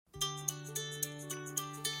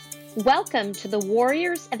Welcome to the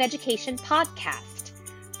Warriors of Education podcast,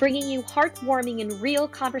 bringing you heartwarming and real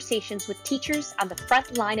conversations with teachers on the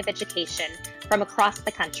front line of education from across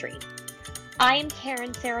the country. I am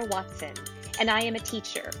Karen Sarah Watson, and I am a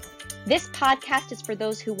teacher. This podcast is for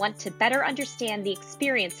those who want to better understand the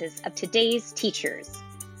experiences of today's teachers.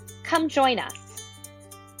 Come join us.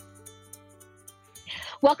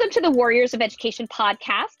 Welcome to the Warriors of Education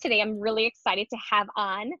podcast. Today, I'm really excited to have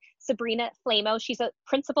on Sabrina Flamo. She's a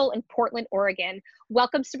principal in Portland, Oregon.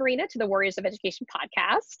 Welcome, Sabrina, to the Warriors of Education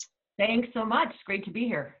podcast. Thanks so much. Great to be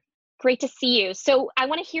here. Great to see you. So I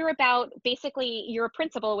want to hear about, basically, you're a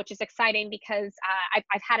principal, which is exciting because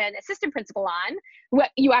I've had an assistant principal on,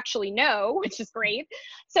 what you actually know, which is great.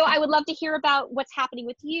 So I would love to hear about what's happening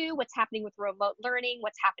with you, what's happening with remote learning,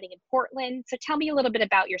 what's happening in Portland. So tell me a little bit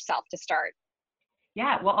about yourself to start.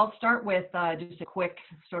 Yeah, well, I'll start with just a quick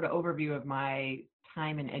sort of overview of my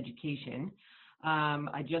time in education.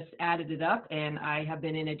 I just added it up, and I have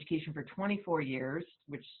been in education for 24 years,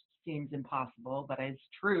 which seems impossible, but it's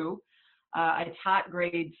true. I taught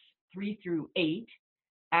grades 3 through 8,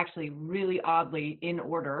 actually really oddly in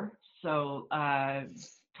order. So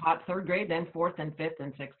taught 3rd grade, then 4th and 5th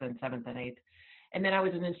and 6th and 7th and 8th. And then I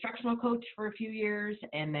was an instructional coach for a few years,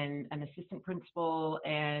 and then an assistant principal,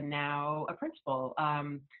 and now a principal.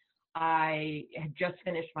 I had just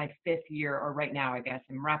finished my 5th year, or right now, I guess,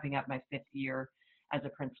 I'm wrapping up my 5th year as a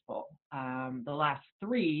principal. The last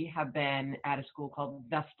 3 have been at a school called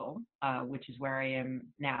Vestal, which is where I am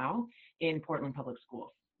now in Portland Public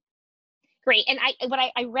Schools. Great. And what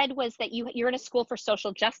I read was that you're in a school for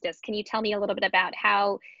social justice. Can you tell me a little bit about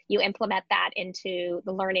how you implement that into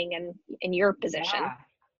the learning and in your position? Yeah,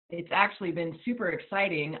 it's actually been super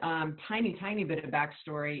exciting. Tiny bit of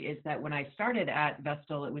backstory is that when I started at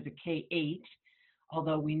Vestal, it was a K-8,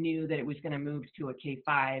 although we knew that it was going to move to a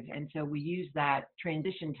K-5. And so we used that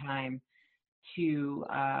transition time to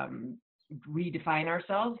redefine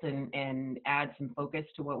ourselves and add some focus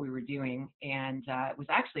to what we were doing. And it was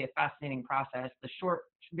actually a fascinating process. The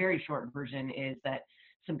very short version is that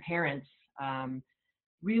some parents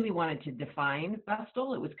really wanted to define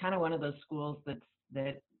Vestal. It was kind of one of those schools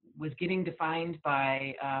that was getting defined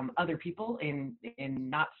by other people in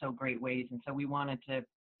not so great ways. And so we wanted to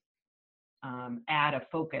add a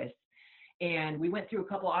focus. And we went through a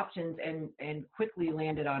couple options and quickly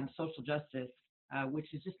landed on social justice, which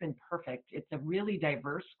has just been perfect. It's a really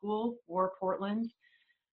diverse school for Portland.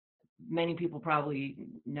 Many people probably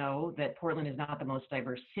know that Portland is not the most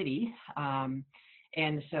diverse city.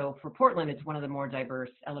 And so for Portland, it's one of the more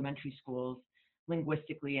diverse elementary schools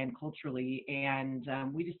linguistically and culturally. And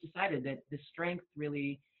we just decided that the strength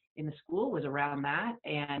really in the school was around that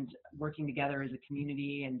and working together as a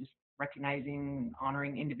community and just recognizing and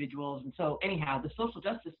honoring individuals. And so anyhow, the social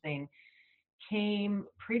justice thing came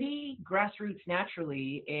pretty grassroots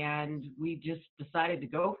naturally, and we just decided to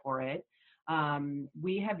go for it.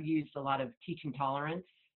 We have used a lot of teaching tolerance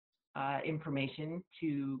information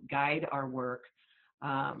to guide our work.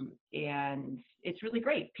 And it's really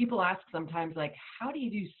great. People ask sometimes, like, how do you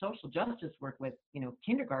do social justice work with,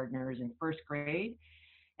 kindergartners in 1st grade?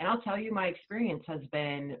 And I'll tell you, my experience has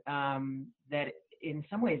been that in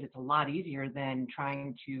some ways it's a lot easier than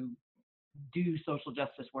trying to do social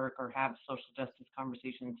justice work or have social justice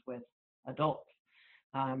conversations with adults,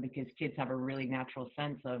 because kids have a really natural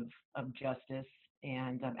sense of justice.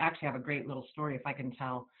 And actually have a great little story if I can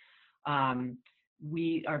tell. Our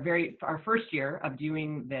 1st year of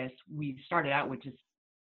doing this, we started out with just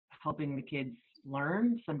helping the kids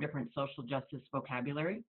learn some different social justice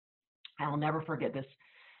vocabulary. I'll never forget this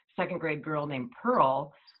 2nd grade girl named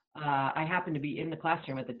Pearl. I happened to be in the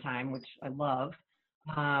classroom at the time, which I love.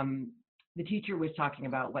 The teacher was talking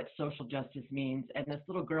about what social justice means, and this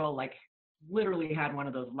little girl literally had one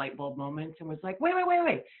of those light bulb moments and was like, wait.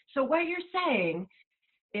 So what you're saying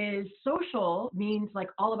is social means like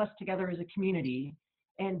all of us together as a community,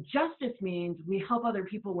 and justice means we help other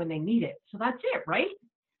people when they need it. So that's it, right?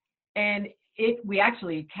 And we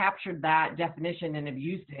actually captured that definition and have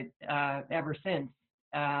used it ever since.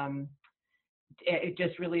 It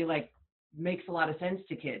just really makes a lot of sense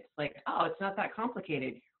to kids. Like, oh, it's not that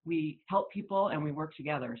complicated. We help people and we work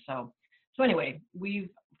together. So anyway, we've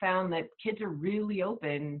found that kids are really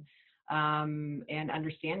open and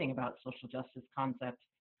understanding about social justice concepts.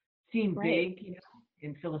 Seem Right. big,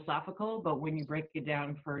 and philosophical, but when you break it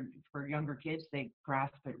down for younger kids, they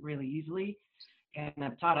grasp it really easily and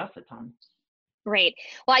have taught us a ton. Great.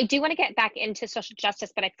 Well, I do want to get back into social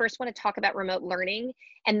justice, but I first want to talk about remote learning.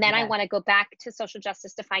 And then I Yes. want to go back to social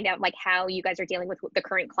justice to find out like how you guys are dealing with the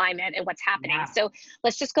current climate and what's happening. Yeah. So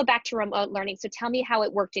let's just go back to remote learning. So tell me how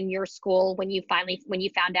it worked in your school when you found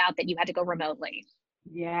out that you had to go remotely.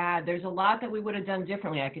 Yeah, there's a lot that we would have done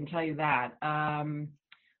differently, I can tell you that.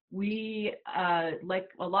 Like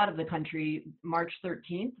a lot of the country, March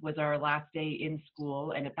 13th was our last day in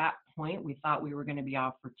school. And at that point, we thought we were going to be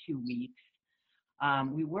off for 2 weeks.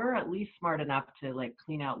 We were at least smart enough to like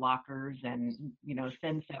clean out lockers and,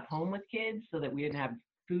 send stuff home with kids so that we didn't have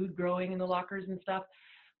food growing in the lockers and stuff.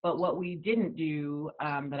 But what we didn't do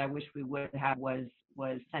that I wish we would have was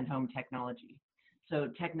send home technology. So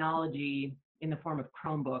technology in the form of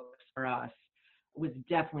Chromebooks for us was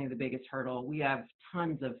definitely the biggest hurdle. We have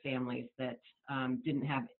tons of families that didn't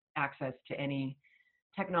have access to any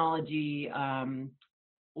technology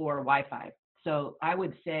or Wi-Fi. So I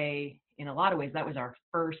would say in a lot of ways that was our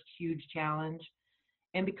first huge challenge.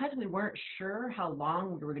 And because we weren't sure how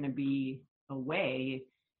long we were going to be away,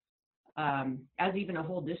 as even a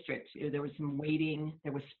whole district, there was some waiting.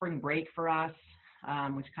 There was spring break for us,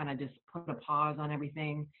 which kind of just put a pause on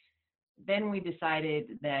everything. Then we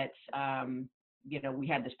decided that we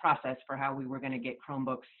had this process for how we were going to get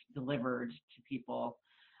Chromebooks delivered to people,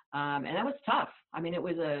 and that was tough. I mean, it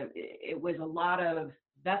was a lot of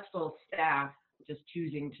Vestal staff just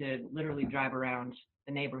choosing to literally drive around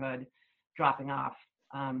the neighborhood, dropping off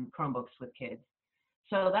Chromebooks with kids.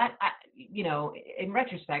 So that, in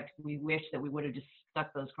retrospect, we wish that we would have just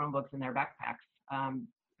stuck those Chromebooks in their backpacks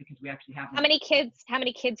because we actually have How them. many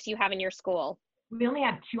kids do you have in your school? We only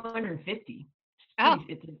have 250. Oh,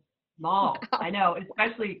 It's small. wow. I know,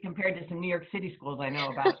 especially compared to some New York City schools I know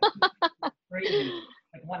about. It's crazy,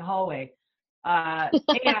 like one hallway. And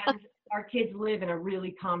our kids live in a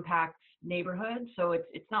really compact neighborhood, so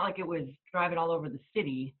it's not like it was driving all over the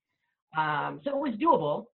city. So it was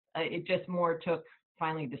doable. It just more took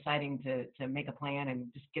finally deciding to make a plan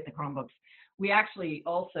and just get the Chromebooks. We actually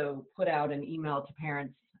also put out an email to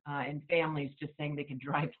parents and families just saying they could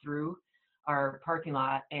drive through our parking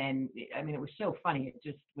lot. And I mean, it was so funny. It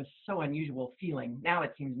just was so unusual feeling. Now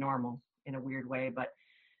it seems normal in a weird way, but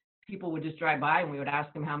people would just drive by and we would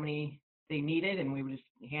ask them how many they needed and we would just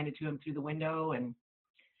hand it to them through the window. And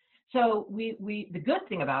so the good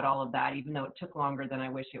thing about all of that, even though it took longer than I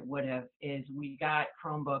wish it would have, is we got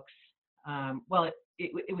Chromebooks. Well,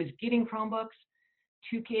 it was getting Chromebooks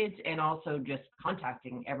to kids and also just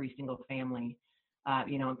contacting every single family,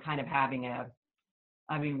 and kind of having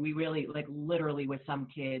I mean, we really like literally with some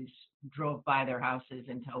kids drove by their houses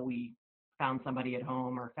until we found somebody at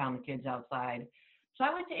home or found the kids outside. So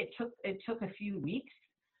I would say it took a few weeks,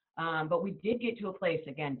 but we did get to a place,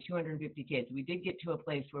 again, 250 kids. We did get to a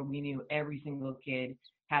place where we knew every single kid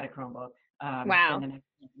had a Chromebook. Then Wow. the next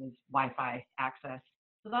one was Wi-Fi access.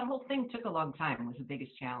 So that whole thing took a long time. It was the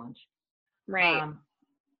biggest challenge. Right. Um,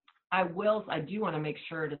 I do want to make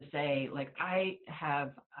sure to say, like, I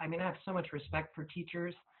have so much respect for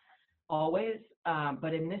teachers always,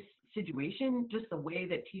 but in this situation, just the way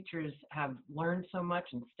that teachers have learned so much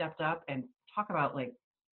and stepped up and talk about like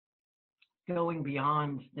going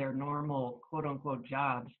beyond their normal quote unquote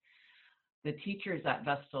jobs. The teachers at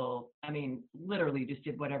Vestal, I mean, literally just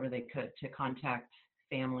did whatever they could to contact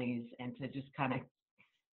families and to just kind of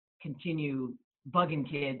continue bugging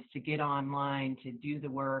kids to get online, to do the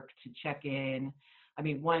work, to check in. I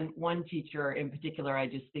mean, one teacher in particular I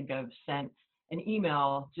just think of sent an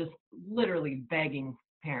email just literally begging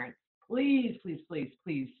parents, please, please, please,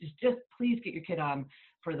 please, just please get your kid on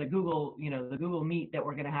for the Google Meet that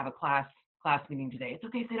we're going to have a class meeting today. It's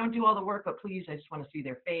okay if they don't do all the work, but please, I just want to see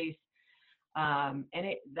their face. And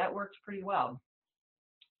that works pretty well.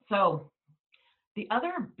 So the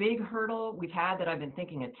other big hurdle we've had that I've been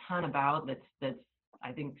thinking a ton about that's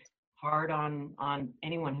I think hard on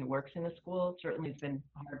anyone who works in a school, certainly has been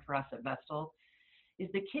hard for us at Vestal, is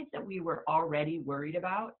the kids that we were already worried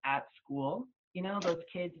about at school. You know, those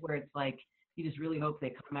kids where it's like you just really hope they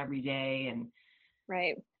come every day and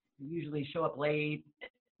Right. usually show up late,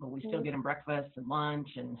 but we still Mm. get them breakfast and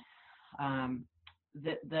lunch. And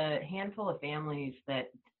the handful of families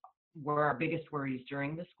that were our biggest worries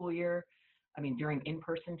during the school year, I mean, during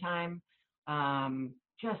in-person time,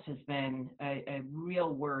 just has been a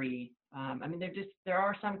real worry. I mean, there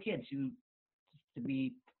are some kids who, to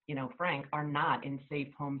be, frank, are not in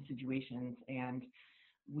safe home situations, and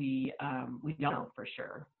we don't know for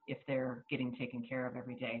sure if they're getting taken care of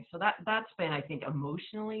every day. So that's been, I think,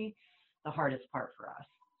 emotionally the hardest part for us,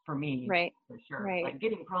 for me, Right. for sure. Right. Like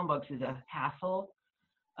getting Chromebooks is a hassle,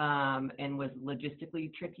 and was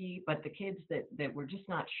logistically tricky. But the kids that were just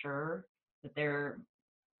not sure, that they're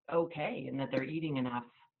okay and that they're eating enough.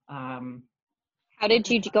 Um, How which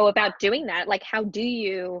did is you go about doing that? Like, how do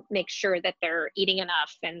you make sure that they're eating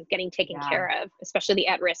enough and getting taken yeah, care of, especially the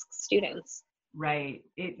at-risk students? right.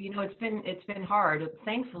 It's been hard.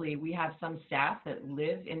 Thankfully, we have some staff that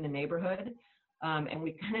live in the neighborhood, and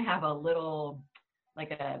we kind of have a little,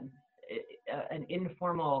 like an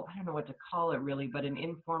informal, I don't know what to call it really, but an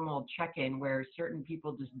informal check-in where certain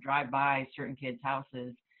people just drive by certain kids'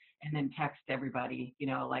 houses and then text everybody,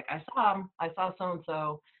 like I saw so and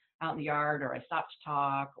so out in the yard, or I stopped to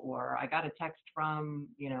talk, or I got a text from,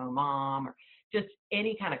 mom, or just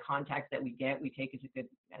any kind of contact that we get, we take as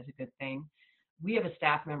a good thing. We have a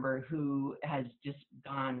staff member who has just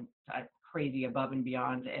gone crazy above and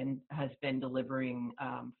beyond and has been delivering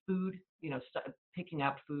food, picking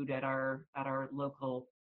up food at our local.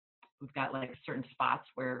 We've got like certain spots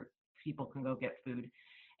where people can go get food,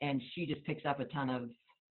 and she just picks up a ton of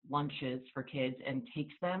lunches for kids and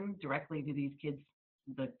takes them directly to these kids,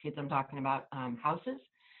 the kids I'm talking about, houses,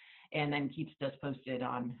 and then keeps us posted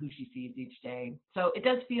on who she sees each day. So it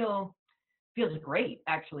does feels great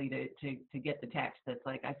actually to get the text that's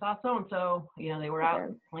like, I saw so and so, they were out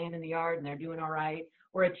Okay. playing in the yard and they're doing all right,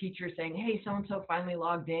 or a teacher saying, hey, so and so finally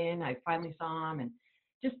logged in, I finally saw him. And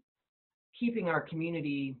just keeping our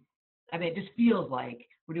community, I mean, it just feels like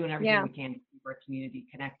we're doing everything Yeah, we can to keep our community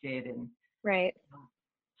connected. And right.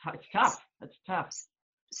 it's tough. It's tough.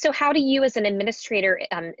 So how do you as an administrator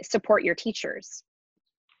support your teachers,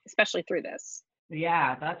 especially through this?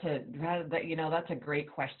 Yeah, that's a great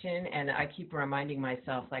question, and I keep reminding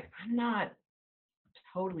myself, like, I'm not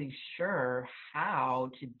totally sure how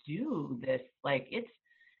to do this. Like, it's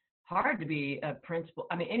hard to be a principal.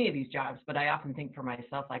 I mean, any of these jobs, but I often think for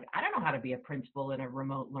myself, like, I don't know how to be a principal in a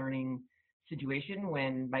remote learning situation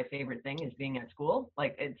when my favorite thing is being at school.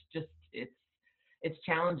 Like, it's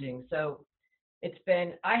challenging. So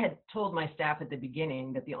I had told my staff at the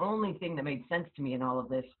beginning that the only thing that made sense to me in all of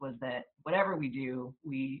this was that whatever we do,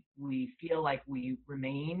 we feel like we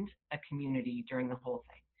remained a community during the whole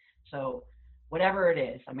thing. So whatever it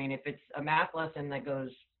is, I mean, if it's a math lesson that goes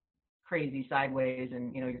crazy sideways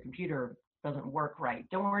and your computer doesn't work right,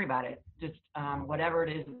 don't worry about it. Just whatever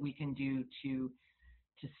it is that we can do to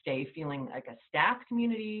stay feeling like a staff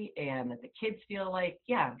community, and that the kids feel like,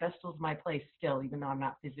 yeah, Vestal's my place still, even though I'm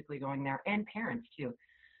not physically going there, and parents too.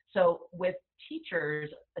 So with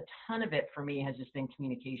teachers, a ton of it for me has just been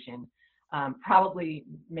communication, probably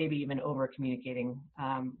maybe even over communicating,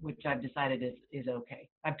 which I've decided is okay.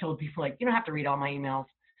 I've told people, like, you don't have to read all my emails,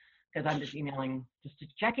 because I'm just emailing just to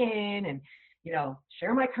check in and,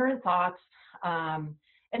 share my current thoughts.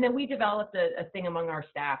 And then we developed a thing among our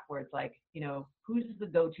staff where it's like, who's the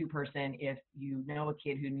go-to person if you know a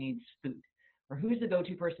kid who needs food? Or who's the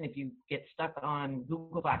go-to person if you get stuck on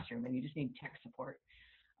Google Classroom and you just need tech support?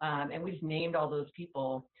 And we just named all those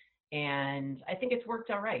people. And I think it's worked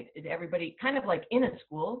all right. Everybody kind of like in a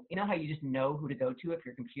school, how you just know who to go to if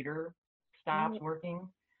your computer stops Right. working.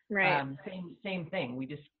 Right. Same thing. We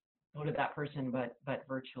just go to that person, but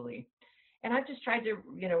virtually. And I've just tried to,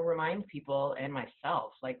 remind people and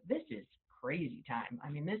myself, like, this is crazy time. I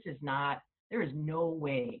mean, there is no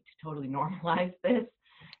way to totally normalize this.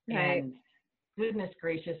 Right. And goodness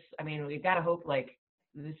gracious, I mean, we've got to hope like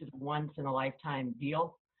this is once in a lifetime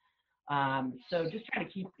deal. So just try to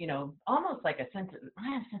keep, almost like I have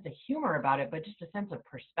a sense of humor about it, but just a sense of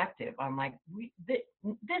perspective. I'm like, this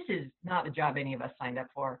is not the job any of us signed up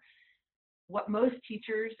for. What most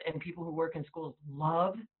teachers and people who work in schools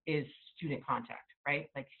love is student contact, right?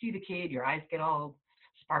 Like, you see the kid, your eyes get all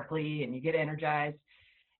sparkly and you get energized.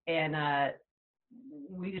 And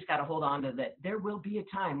we just got to hold on to that. There will be a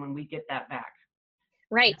time when we get that back.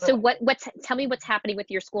 Right. So But what's tell me what's happening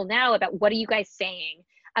with your school now about what are you guys saying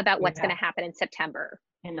about what's going yeah, to happen in September?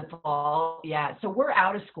 in the fall, yeah. So we're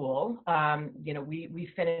out of school.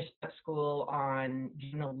 We finished up school on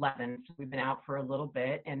June 11th. We've been out for a little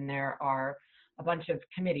bit, and there are a bunch of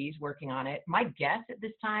committees working on it. My guess at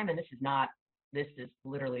this time, and this is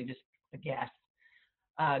literally just a guess,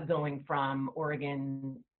 going from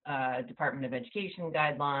Oregon Department of Education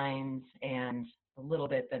guidelines and a little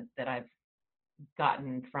bit that I've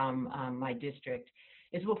gotten from my district,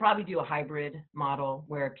 is we'll probably do a hybrid model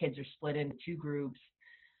where kids are split into two groups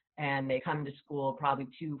and they come to school probably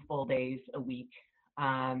 2 full days a week.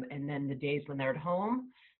 And then the days when they're at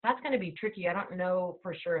home, that's going to be tricky. I don't know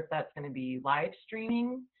for sure if that's going to be live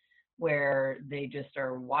streaming, where they just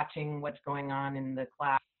are watching what's going on in the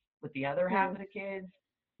class with the other half Hmm. of the kids,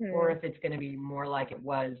 or Hmm. if it's going to be more like it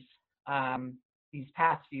was these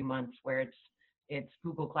past few months, where it's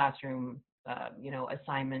Google Classroom,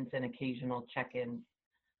 assignments and occasional check-ins.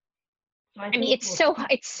 So I I mean, think we'll see.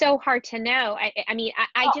 it's so hard to know. I mean,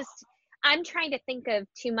 Oh, I'm trying to think of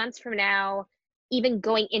 2 months from now, even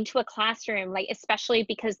going into a classroom, like, especially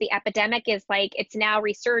because the epidemic is like, it's now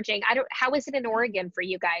resurging. How is it in Oregon for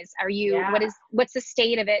you guys? yeah, What's the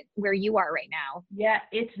state of it where you are right now? yeah.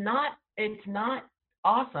 It's not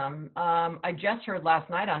awesome. I just heard last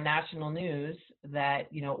night on national news that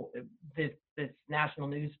this national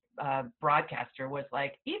news broadcaster was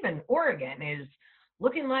like, even Oregon is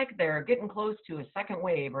looking like they're getting close to a second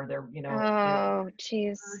wave, or they're Oh,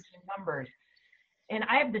 geez. surge in numbers. And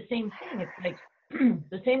I have the same thing. It's like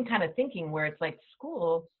the same kind of thinking where it's like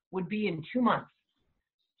school would be in 2 months.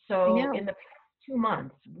 I So in know. the past 2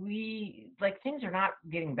 months, things are not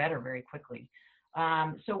getting better very quickly.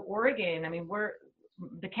 So Oregon, I mean,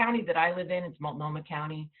 the county that I live in, it's Multnomah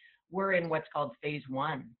County. We're in what's called phase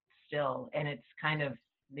one still, and it's kind of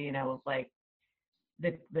like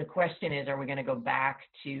the question is, are we going to go back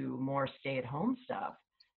to more stay-at-home stuff?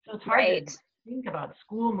 So it's hard to Right. think about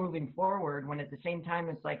school moving forward when at the same time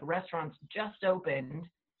it's like restaurants just opened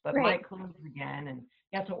but Right. might close again. And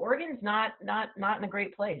yeah, so Oregon's not in a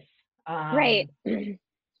great place. Right. um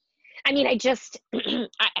I mean,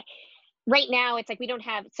 right now it's like we don't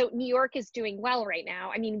have, so New York is doing well right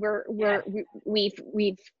now. I mean, yes, we've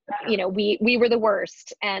better. we were the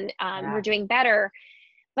worst, and we're Yeah, doing better.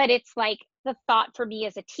 But it's like the thought for me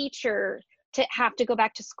as a teacher to have to go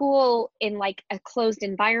back to school in like a closed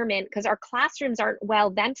environment, because our classrooms aren't well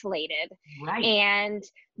ventilated, right. and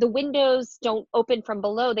the windows don't open from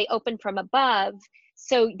below, they open from above,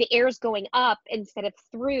 so the air's going up instead of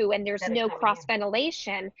through, and there's Instead of no coming cross in.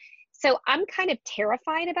 ventilation. So I'm kind of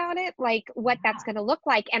terrified about it, like what that's Yeah, going to look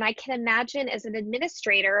like. And I can imagine as an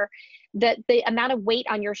administrator that the amount of weight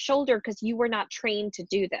on your shoulder because you were not trained to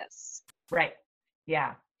do this. right.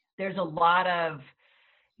 Yeah, there's a lot of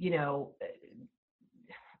you know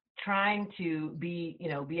trying to be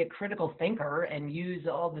a critical thinker and use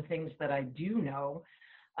all the things that I do know.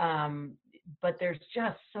 But there's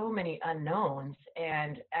just so many unknowns.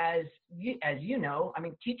 And as you know, I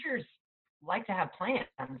mean, teachers like to have plans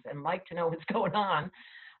and like to know what's going on.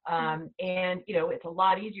 And it's a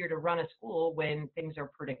lot easier to run a school when things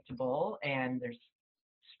are predictable and there's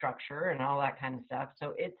structure and all that kind of stuff.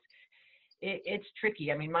 So it's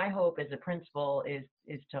tricky. I mean, my hope as a principal is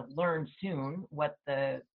to learn soon what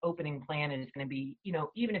the opening plan is going to be.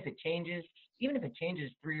 Even if it changes, even if it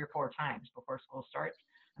changes 3 or 4 times before school starts,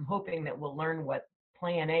 I'm hoping that we'll learn what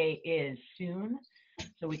Plan A is soon,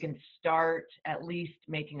 so we can start at least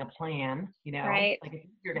making a plan. Right. Like it's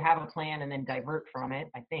easier to have a plan and then divert from it,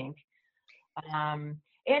 I think, and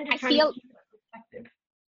to I try to feel, keep perspective.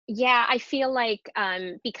 yeah, I feel like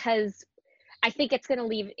because I think it's going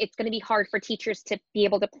to be hard for teachers to be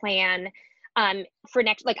able to plan for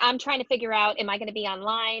next, like I'm trying to figure out, am I going to be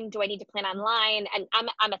online? Do I need to plan online? And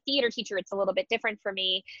I'm a theater teacher. It's a little bit different for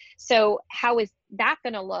me. So how is that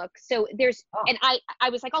going to look? So Oh, and I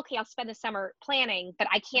was like, okay, I'll spend the summer planning, but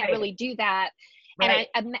I can't right, really do that. And right.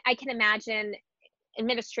 I can imagine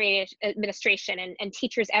administration and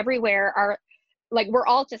teachers everywhere are like, we're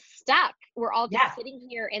all just stuck. We're all just Yeah. sitting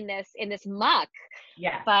here in this muck.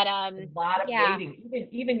 Yes, But a lot of yeah, waiting.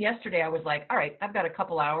 Even yesterday, I was like, all right, I've got a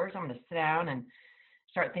couple hours. I'm going to sit down and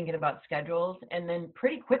start thinking about schedules. And then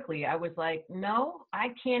pretty quickly, I was like, no, I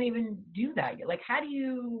can't even do that. Like, how do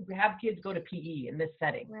you have kids go to PE in this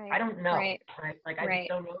setting? I right, don't know. right, Right? Like, I just right.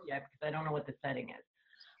 don't know yet because I don't know what the setting is.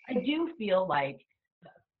 I do feel like,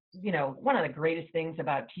 one of the greatest things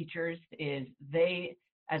about teachers is they,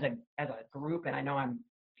 as a group, and I know I'm,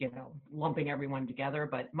 lumping everyone together,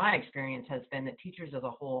 but my experience has been that teachers as a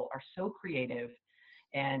whole are so creative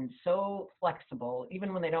and so flexible,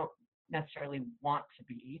 even when they don't necessarily want to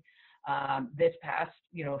be. This past,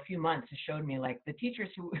 few months has showed me like the teachers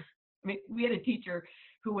who, I mean, we had a teacher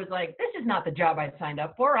who was like, "This is not the job I signed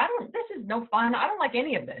up for. This is no fun. I don't like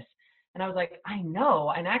any of this." And I was like, "I know."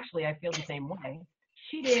 And actually, I feel the same way.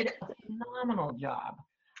 She did a phenomenal job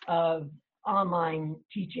of online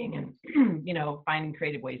teaching and, finding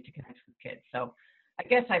creative ways to connect with kids. So I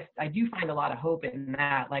guess I do find a lot of hope in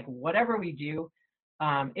that. Like whatever we do,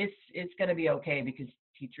 it's going to be okay because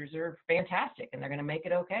teachers are fantastic and they're going to make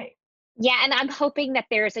it okay. Yeah, and I'm hoping that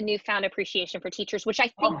there's a newfound appreciation for teachers, which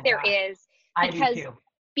I Oh think my there gosh, is, I do because too.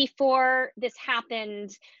 before this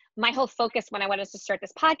happened, my whole focus when I wanted to start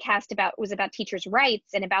this podcast was about teachers'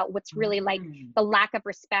 rights and about what's really like Mm. the lack of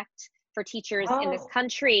respect for teachers in this Oh,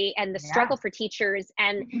 country and the yeah. struggle for teachers.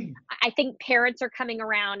 And I think parents are coming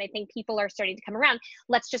around. I think people are starting to come around.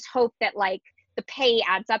 Let's just hope that like the the pay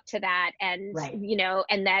adds up to that, and Right.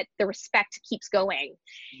 and that the respect keeps going.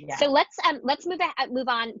 Yeah. So let's move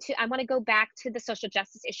on to, I want to go back to the social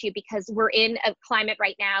justice issue, because we're in a climate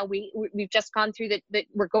right now. We've just gone through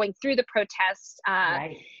we're going through the protests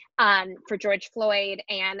Right. for George Floyd,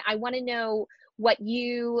 and I want to know what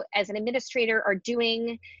you as an administrator are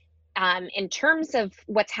doing in terms of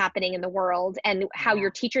what's happening in the world, and how Yeah.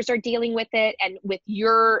 your teachers are dealing with it, and with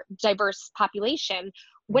your diverse population.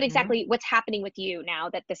 Hmm. What's happening with you now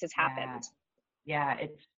that this has Yeah. happened? Yeah.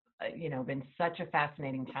 It's, been such a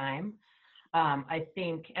fascinating time. I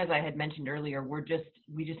think, as I had mentioned earlier, we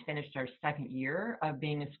just finished our second year of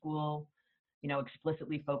being a school,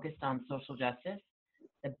 explicitly focused on social justice.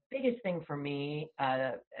 The biggest thing for me,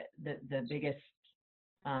 the biggest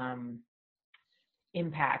um,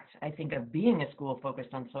 impact, I think, of being a school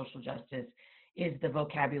focused on social justice is the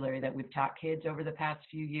vocabulary that we've taught kids over the past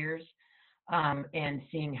few years, and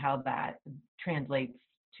seeing how that translates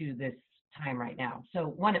to this time right now. So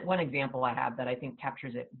one example I have that I think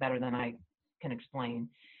captures it better than I can explain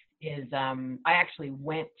is, I actually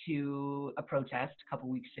went to a protest a couple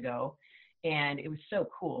weeks ago, and it was so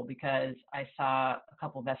cool because I saw a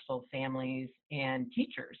couple Vestal families and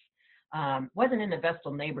teachers. Wasn't in the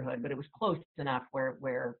Vestal neighborhood, but it was close enough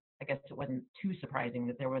where I guess it wasn't too surprising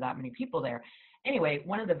that there were that many people there. Anyway,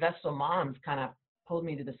 one of the Vestal moms kind of pulled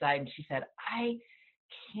me to the side and she said, "I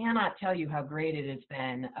cannot tell you how great it has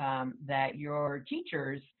been, that your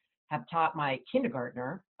teachers have taught my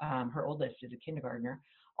kindergartner, her oldest is a kindergartner,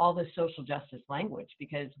 all the social justice language,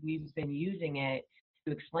 because we've been using it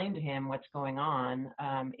to explain to him what's going on,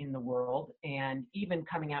 in the world, and even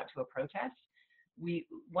coming out to a protest.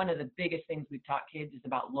 One of the biggest things we've taught kids is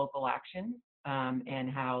about local action, and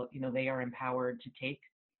how they are empowered to take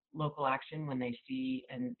local action when they see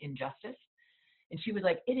an injustice." And she was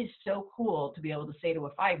like, "It is so cool to be able to say to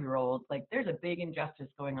a 5-year-old, like, there's a big injustice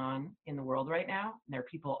going on in the world right now. And there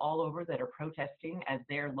are people all over that are protesting as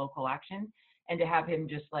their local action." And to have him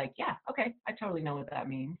just like, "Yeah, okay, I totally know what that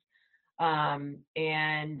means."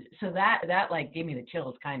 And so that like gave me the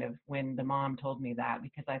chills kind of when the mom told me that,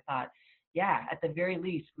 because I thought, yeah, at the very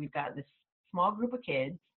least, we've got this small group of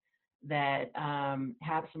kids that,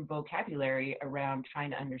 have some vocabulary around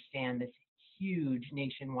trying to understand this huge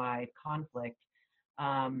nationwide conflict,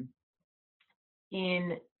 um,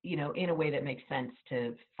 in a way that makes sense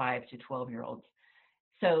to 5 to 12-year-olds.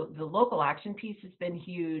 So the local action piece has been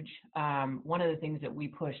huge. One of the things that we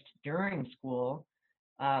pushed during school,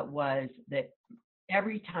 was that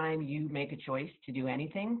every time you make a choice to do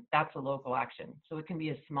anything, that's a local action. So it can be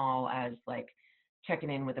as small as like checking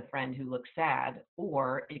in with a friend who looks sad,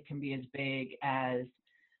 or it can be as big as,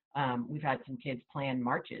 we've had some kids plan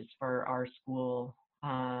marches for our school,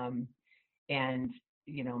 and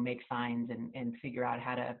make signs and figure out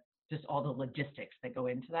how to, just all the logistics that go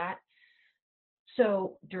into that.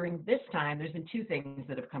 So during this time, there's been two things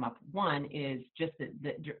that have come up. One is just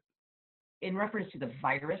that in reference to the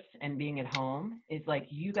virus and being at home, is like,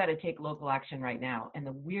 you got to take local action right now. And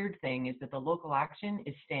the weird thing is that the local action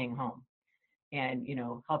is staying home and,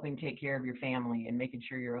 helping take care of your family and making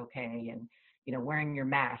sure you're okay. And, wearing your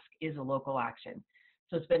mask is a local action.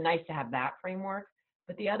 So it's been nice to have that framework.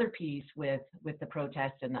 But the other piece with the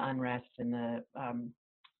protests and the unrest and the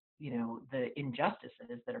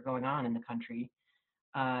injustices that are going on in the country,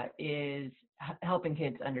 is helping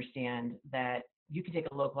kids understand that you can take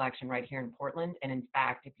a local action right here in Portland. And in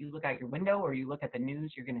fact, if you look out your window or you look at the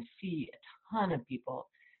news, you're going to see a ton of people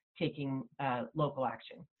taking, local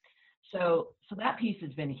action. So that piece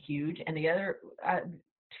has been huge. And the other,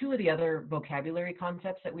 two of the other vocabulary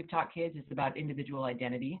concepts that we've taught kids is about individual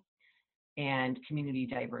identity and community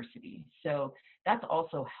diversity. So that's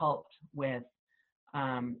also helped with,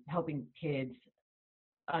 helping kids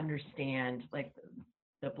understand, like,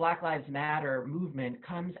 the Black Lives Matter movement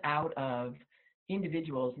comes out of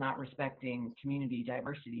individuals not respecting community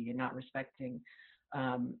diversity and not respecting,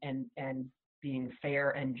 and being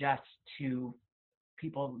fair and just to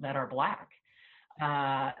people that are Black.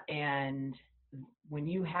 And when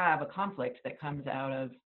you have a conflict that comes out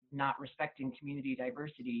of not respecting community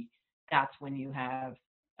diversity, that's when you have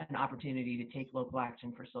an opportunity to take local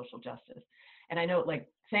action for social justice. And I know, like,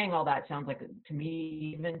 saying all that sounds like, to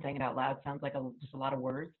me, even saying it out loud sounds like just a lot of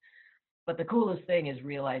words. But the coolest thing is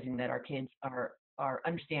realizing that our kids are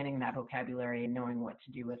understanding that vocabulary and knowing what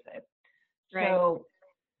to do with it. Right. So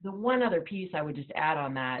the one other piece I would just add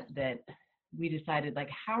on that we decided, like,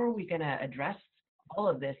 how are we going to address all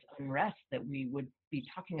of this unrest that we would be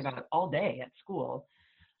talking about all day at school?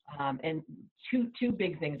 And two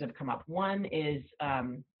big things have come up. One is,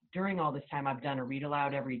 during all this time, I've done a read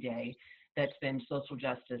aloud every day that's been social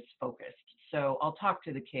justice focused. So I'll talk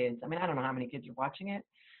to the kids. I mean, I don't know how many kids are watching it,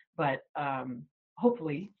 but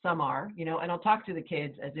hopefully some are, and I'll talk to the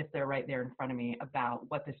kids as if they're right there in front of me about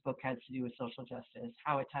what this book has to do with social justice,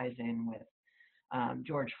 how it ties in with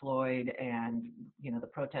George Floyd and, the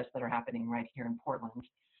protests that are happening right here in Portland.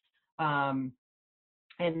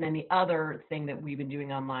 And then the other thing that we've been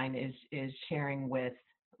doing online is sharing with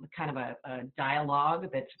kind of a dialogue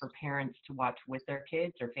that's for parents to watch with their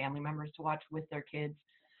kids or family members to watch with their kids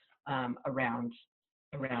around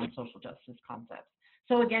social justice concepts.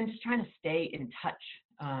 So again, just trying to stay in touch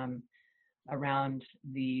around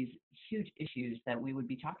these huge issues that we would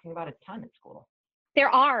be talking about a ton at school. There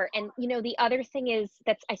are. And, the other thing is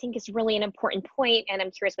that's, I think is really an important point, and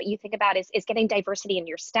I'm curious what you think about is getting diversity in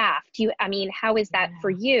your staff. How is that for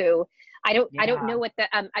you? I don't know what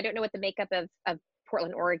the makeup of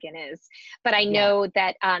Portland, Oregon is, but I know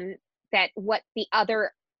that, that what the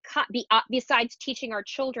other, besides teaching our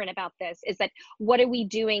children about this, is that what are you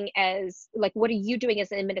doing as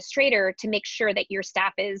an administrator to make sure that your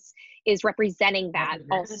staff is representing that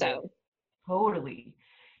also? Totally.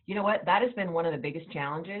 You know what? That has been one of the biggest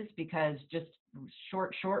challenges, because just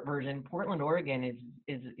short version, Portland, Oregon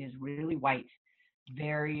is really white,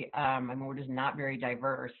 very, we're just not very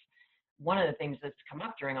diverse. One of the things that's come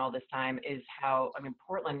up during all this time is how,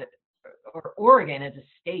 Portland or Oregon as a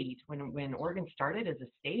state, when Oregon started as a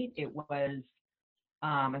state, it was,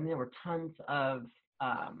 there were tons of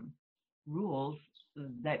rules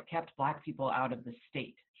that kept Black people out of the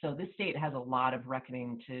state. So this state has a lot of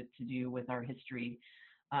reckoning to do with our history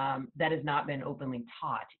that has not been openly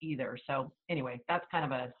taught either. So anyway, that's kind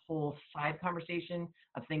of a whole side conversation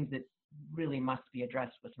of things that really must be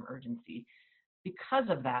addressed with some urgency. Because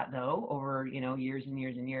of that, though, over years and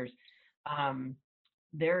years and years,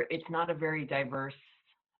 it's not a very diverse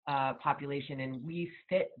population, and we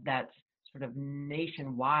fit that sort of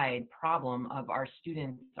nationwide problem of our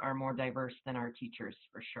students are more diverse than our teachers,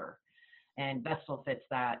 for sure. And Vestal fits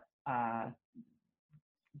that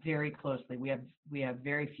very closely. We have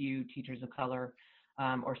very few teachers of color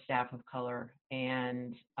or staff of color,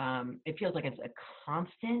 and it feels like it's a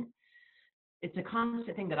constant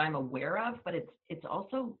thing that I'm aware of, but it's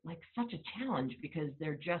also like such a challenge, because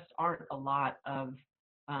there just aren't a lot of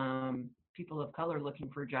people of color looking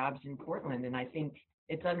for jobs in Portland, and I think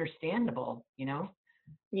it's understandable,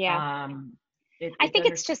 Yeah. I think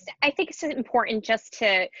it's important just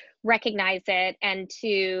to recognize it and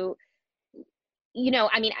to,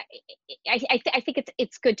 I think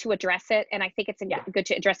it's good to address it, and I think it's good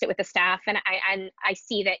to address it with the staff, and I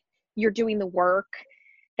see that you're doing the work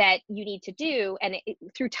that you need to do, and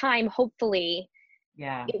through time, hopefully,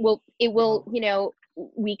 it will,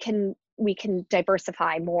 we can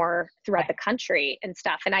diversify more throughout the country and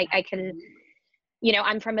stuff. And I can,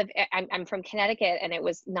 I'm from Connecticut, and it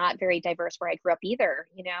was not very diverse where I grew up either,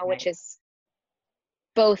 which is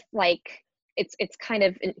both like, it's kind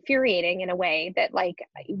of infuriating in a way that like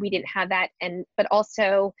we didn't have that, but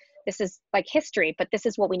also this is like history, but this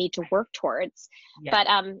is what we need to work towards. But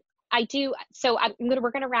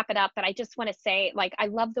we're going to wrap it up, but I just want to say, like, I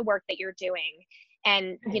love the work that you're doing.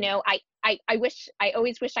 And, I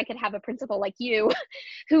always wish I could have a principal like you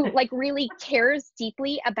who like really cares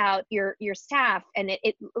deeply about your staff. And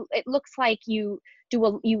it looks like you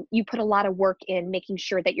put a lot of work in making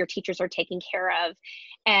sure that your teachers are taken care of.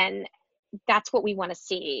 And that's what we want to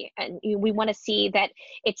see. And we want to see that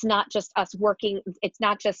it's not just us working, it's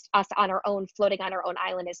not just us on our own, floating on our own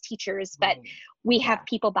island as teachers, but we have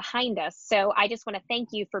people behind us. So I just want to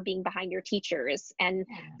thank you for being behind your teachers and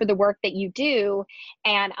for the work that you do.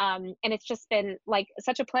 And it's just been like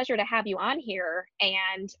such a pleasure to have you on here.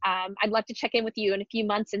 And I'd love to check in with you in a few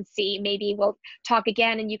months and see, maybe we'll talk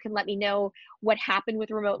again, and you can let me know what happened with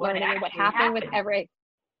remote learning and what happened with every,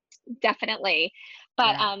 definitely.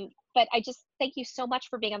 But I just thank you so much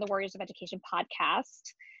for being on the Warriors of Education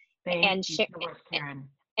podcast and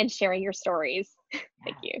sharing your stories.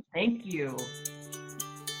 Thank you. Thank you.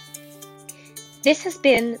 This has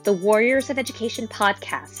been the Warriors of Education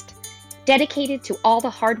podcast, dedicated to all the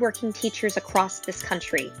hardworking teachers across this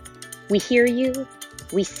country. We hear you,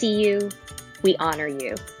 we see you, we honor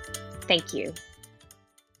you. Thank you.